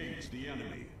have engaged the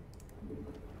enemy.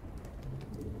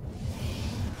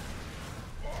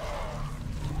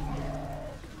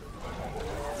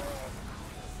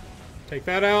 Take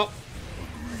that out.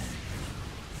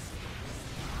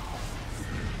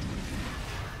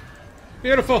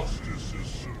 Beautiful.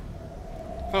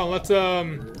 Oh, let's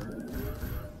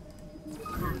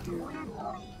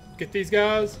get these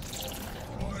guys.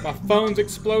 My phone's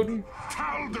exploding.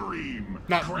 Tal'Darim,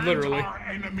 Not grant literally. our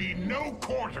enemy no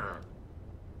quarter.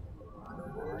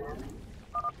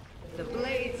 The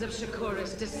blades of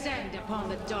Shakuras descend upon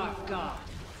the Dark God.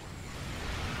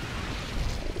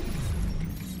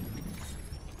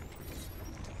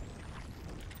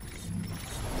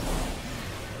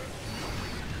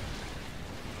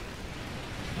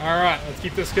 Alright, let's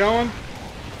keep this going.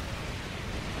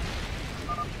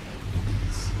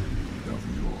 Freed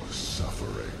of your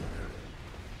suffering.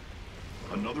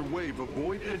 Another wave of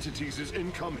void entities is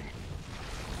incoming.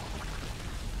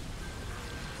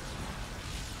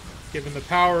 Given the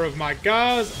power of my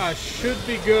guys, I should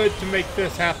be good to make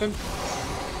this happen.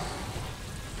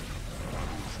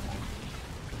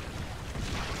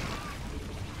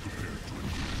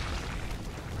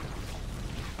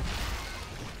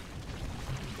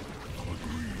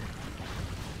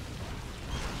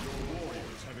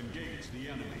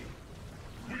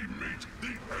 We meet the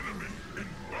enemy in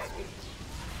battle.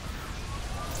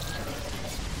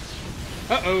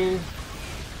 Uh-oh.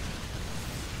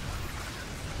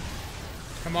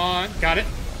 Come on, got it.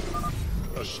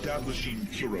 Establishing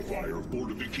purifier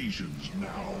fortifications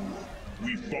now.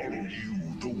 We follow you,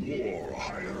 the war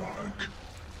hierarch.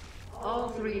 All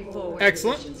 3 forward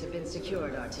Excellent. positions have been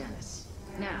secured, Artemis.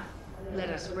 Now, let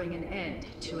us bring an end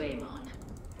to Amon.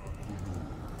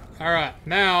 Alright,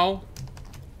 now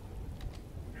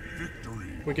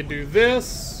Victory. we can do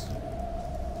this.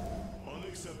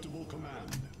 Unacceptable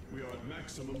command. We are at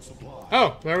maximum supply.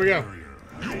 Oh, there we go.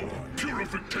 Your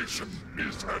purification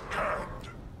is at hand.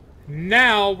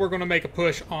 Now we're going to make a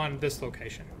push on this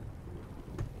location.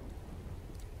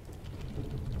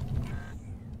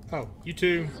 Oh, you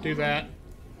two, do that.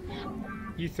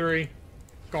 You 3,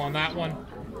 go on that one.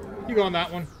 You go on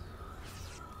that one.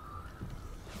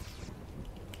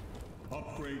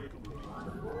 Upgrade.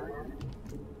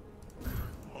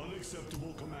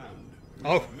 Unacceptable command. We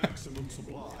Oh. are at maximum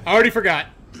supply. I already forgot.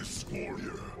 This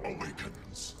warrior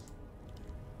awakens.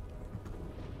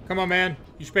 Come on, man.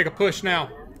 You should make a push now.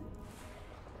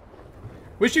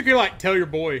 Wish you could, like, tell your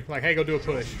boy, like, hey, go do a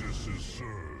push. Justice is served.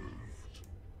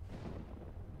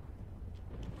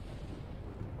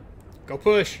 Go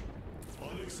push.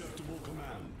 Unacceptable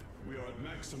command. We are at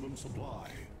maximum supply.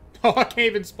 Oh, I can't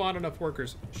even spawn enough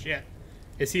workers. Shit.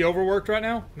 Is he overworked right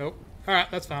now? Nope. Alright,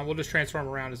 that's fine. We'll just transfer him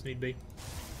around as need be.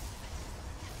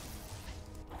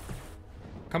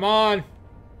 Come on.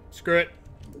 Screw it.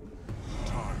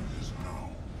 Time is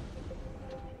now.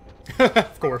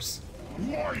 Of course.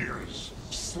 Warriors,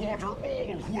 slaughter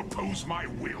all who oppose my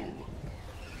will.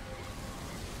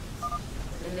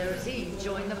 The Nerazim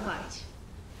join the fight.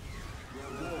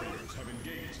 Your warriors have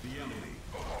engaged the enemy.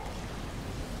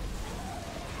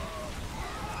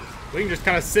 We can just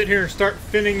kind of sit here and start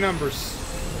thinning numbers.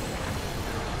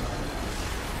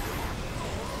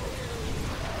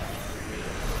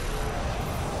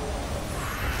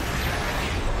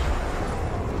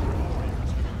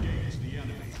 Engage the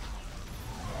enemy.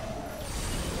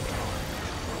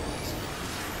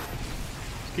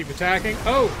 Keep attacking.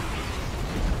 Oh!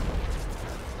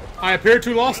 I appear to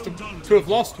have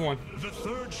lost one. The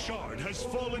third shard has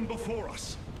fallen before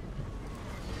us.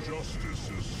 Justice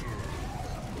is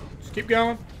served. Just keep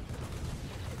going.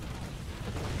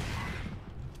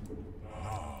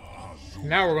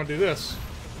 Now we're gonna do this.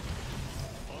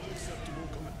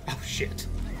 Oh shit.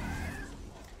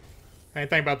 I didn't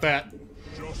think about that.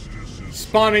 Justice is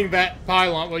Spawning that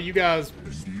pylon. Well, you guys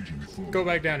engaging full. go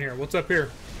back down here. What's up here?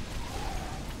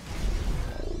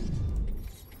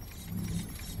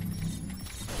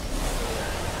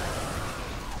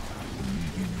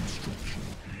 Instruction.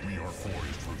 We are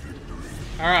poised for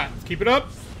victory. Alright, let's keep it up.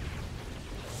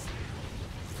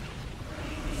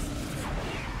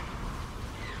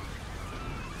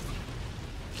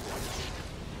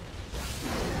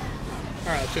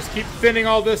 Alright, let's just keep thinning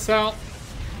all this out.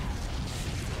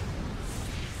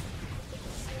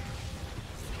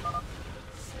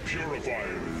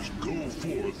 Purifiers, go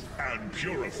forth and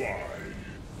purify.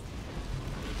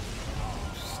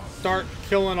 Start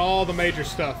killing all the major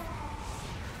stuff.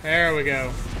 There we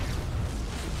go.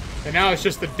 And now it's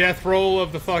just the death roll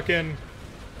of the fucking...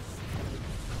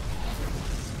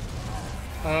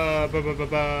 Your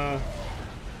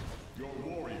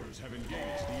warriors have engaged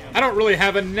the enemy. I don't really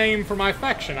have a name for my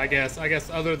faction, I guess. I guess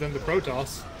other than the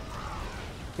Protoss.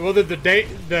 Well, the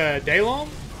Daylon?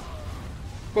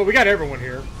 Well, we got everyone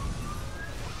here.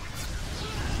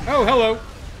 Oh, hello.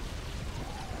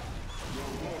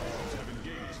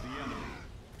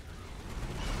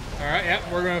 Alright, yep,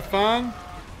 we're gonna fine.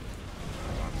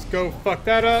 Let's go fuck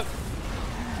that up.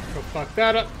 Go fuck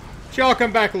that up. Y'all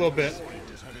come back a little bit.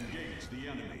 Warriors have engaged the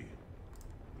enemy.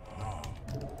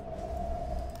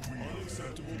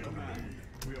 Unacceptable command.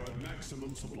 We are at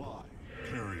maximum supply.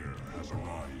 Carrier has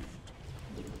arrived.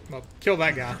 Well, kill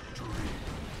that guy.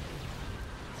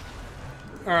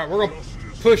 Alright, we're gonna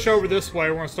push over this way.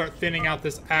 We're gonna start thinning out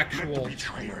this actual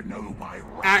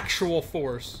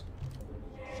force.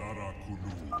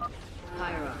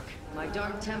 Hierarch, my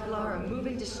Dark Templar are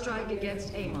moving to strike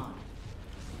against Amon.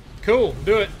 Cool,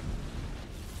 do it.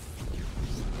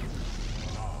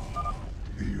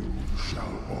 You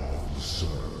shall all serve.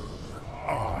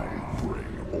 I bring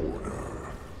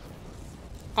order.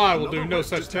 I will do Another no rift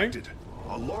such thing. detected.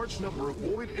 A large number of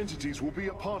void entities will be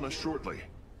upon us shortly.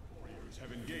 Warriors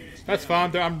have engaged. That's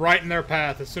fine. I'm right in their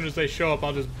path. As soon as they show up,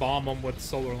 I'll just bomb them with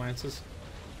solar lances.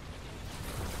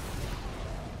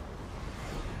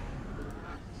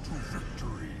 To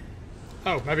victory.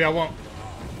 Oh, maybe I won't.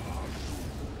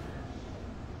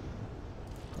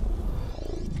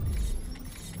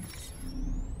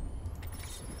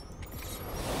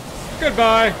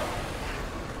 Goodbye.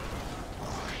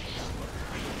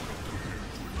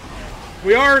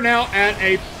 We are now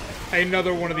at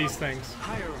another one of these things.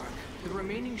 Hierarch, the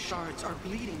remaining shards are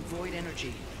bleeding void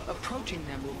energy. Approaching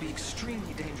them will be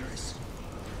extremely dangerous.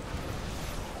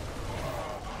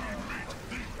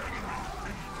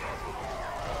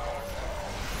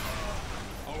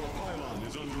 Our pylon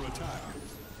is under attack.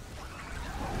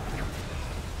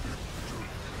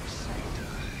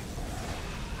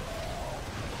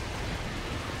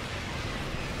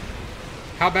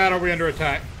 How bad are we under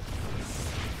attack?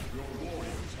 Your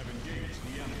warriors have engaged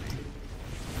the enemy.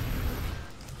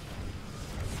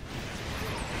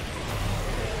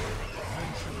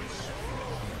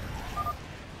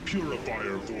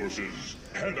 Purifier forces,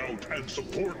 head out and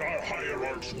support our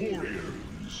Hierarch's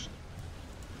warriors.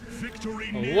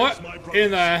 Victory nears, What my brothers.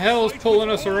 in the hell's Fight pulling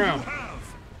with us all you around? have.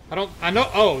 I know.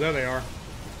 Oh, there they are.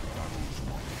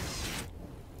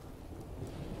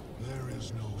 There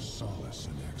is no solace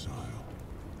in exile.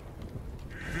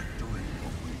 Victory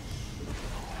awaits.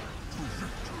 To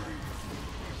victory.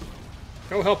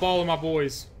 Go help all of my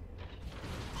boys.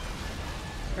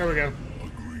 There we go.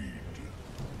 Agreed.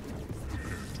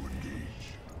 Prepare to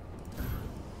engage.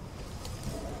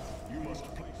 You must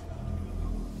place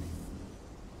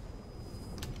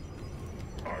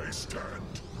I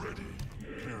stand ready.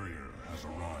 Carrier has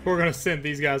arrived. We're gonna send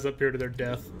these guys up here to their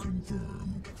death.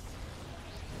 Confirmed.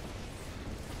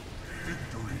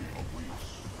 Victory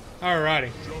awaits.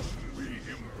 Alrighty. Just we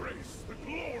embrace the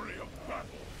glory of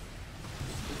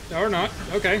battle. Or not.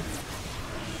 Okay.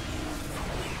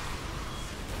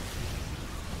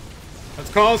 Let's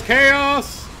cause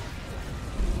chaos!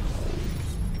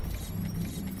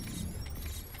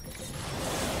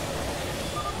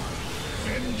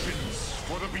 Vengeance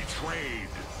for the betrayed.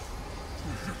 To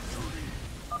victory.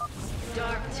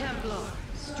 Dark Templar,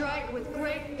 strike with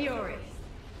great fury.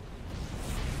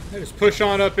 Let's just push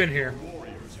on up in here.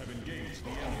 warriors have engaged the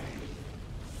enemy.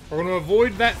 We're gonna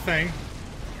avoid that thing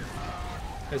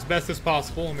as best as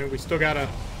possible. I mean, we still gotta...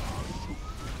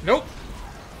 Nope.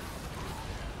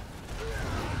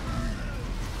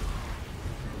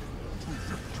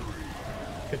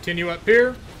 Continue up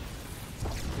here.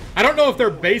 I don't know if their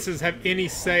bases have any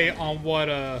say on what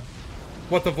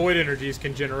the void energies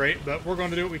can generate, but we're going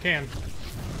to do what we can.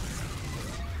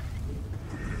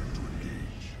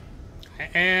 I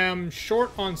am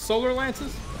short on solar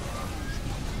lances.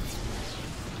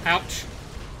 Ouch.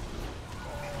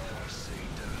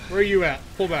 Where are you at?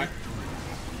 Pull back.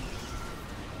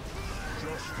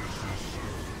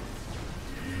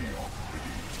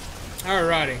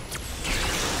 Alrighty.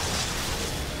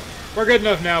 We're good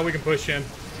enough now, we can push in.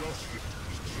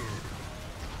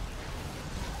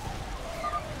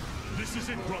 This is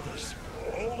it, brothers.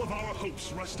 All of our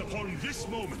hopes rest upon this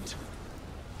moment.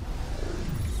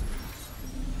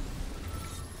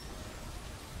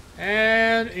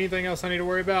 And anything else I need to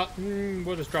worry about?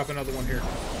 We'll just drop another one here.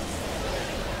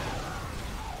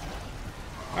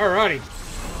 Alrighty.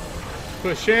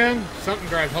 Push in. Something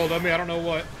grabbed hold of me. I don't know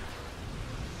what.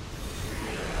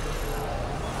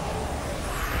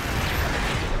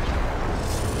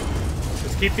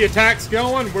 Just keep the attacks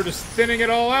going. We're just thinning it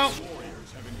all out.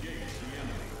 Warriors have engaged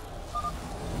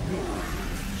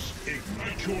the enemy.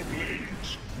 Ignite your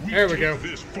blades. There we go.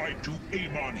 This fight to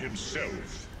Amon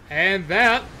himself. And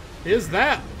that is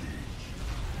that.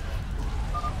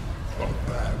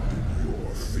 Abandon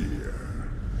your fear.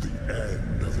 The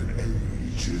end of an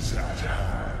age is at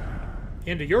hand.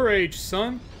 Into your age,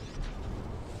 son.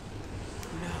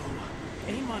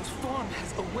 No. Amon Amon's form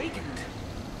has awakened.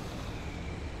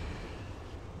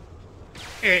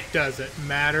 It doesn't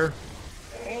matter.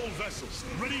 All vessels,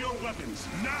 ready your weapons,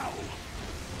 now!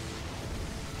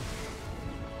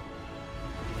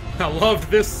 I loved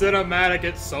this cinematic.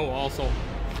 It's so awesome.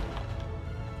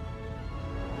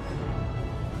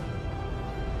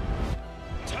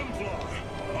 Templar,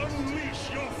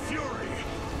 unleash your fury!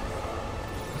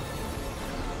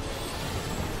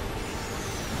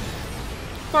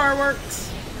 Fireworks.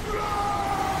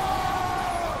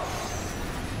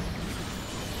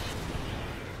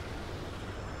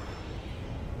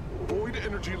 Void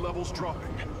energy levels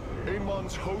dropping.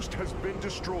 Amon's host has been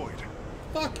destroyed.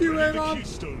 Fuck you, Ready the Amon.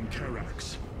 Keystone,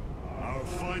 Karax. Our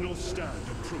final stand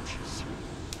approaches.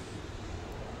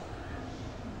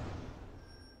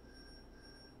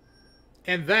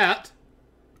 And that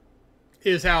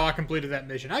is how I completed that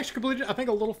mission. I actually completed it, I think,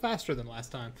 a little faster than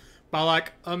last time. By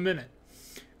like a minute.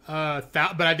 But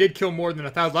I did kill more than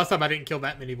 1,000. Last time I didn't kill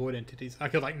that many void entities. I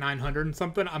killed like 900 and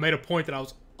something. I made a point that I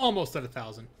was almost at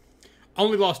 1,000. I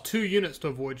only lost 2 units to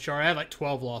a void shard. I had like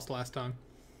 12 lost last time.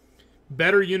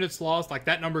 Better units lost. Like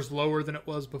that number's lower than it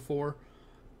was before.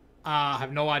 I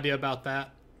have no idea about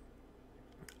that.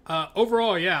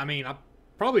 Overall, yeah, I mean, I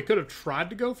probably could have tried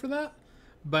to go for that.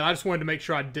 But I just wanted to make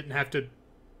sure I didn't have to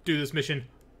do this mission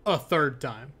a 3rd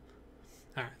time.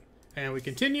 Alright. And we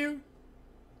continue.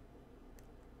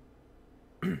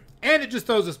 And it just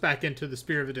throws us back into the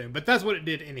Spear of the Doom. But that's what it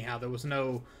did anyhow. There was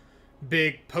no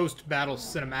big post-battle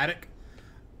cinematic.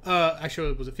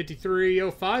 Actually, was it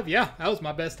 53:05? Yeah, that was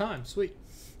my best time. Sweet.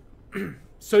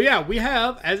 So yeah, we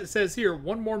have, as it says here,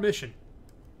 1 more mission.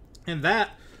 And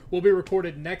that will be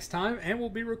recorded next time. And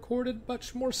will be recorded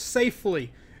much more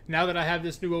safely now that I have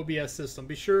this new OBS system.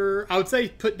 Be sure, I would say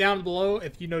put down below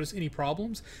if you notice any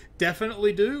problems.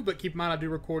 Definitely do, but keep in mind I do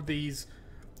record these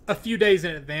a few days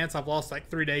in advance. I've lost like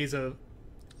 3 days of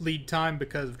lead time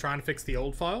because of trying to fix the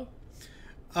old file.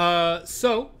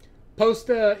 So post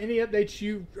any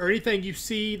updates or anything you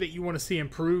see that you want to see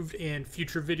improved in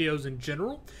future videos in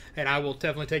general, and I will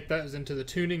definitely take those into the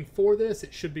tuning for this.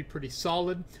 It should be pretty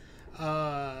solid.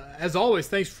 As always,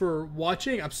 thanks for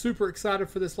watching. I'm super excited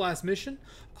for this last mission.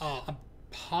 I'm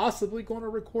possibly going to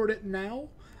record it now.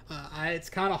 It's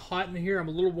kind of hot in here. I'm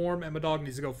a little warm, and my dog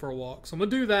needs to go for a walk. So I'm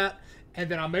going to do that, and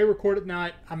then I may record it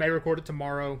tonight. I may record it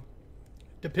tomorrow.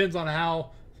 Depends on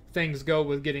how things go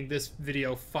with getting this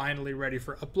video finally ready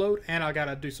for upload. And I got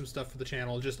to do some stuff for the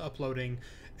channel, just uploading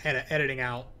and editing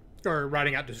out, or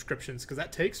writing out descriptions, because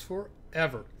that takes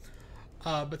forever.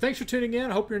 But thanks for tuning in.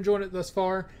 I hope you're enjoying it thus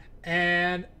far.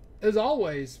 And as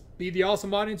always, be the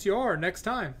awesome audience you are next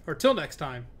time, or till next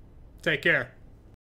time. Take care.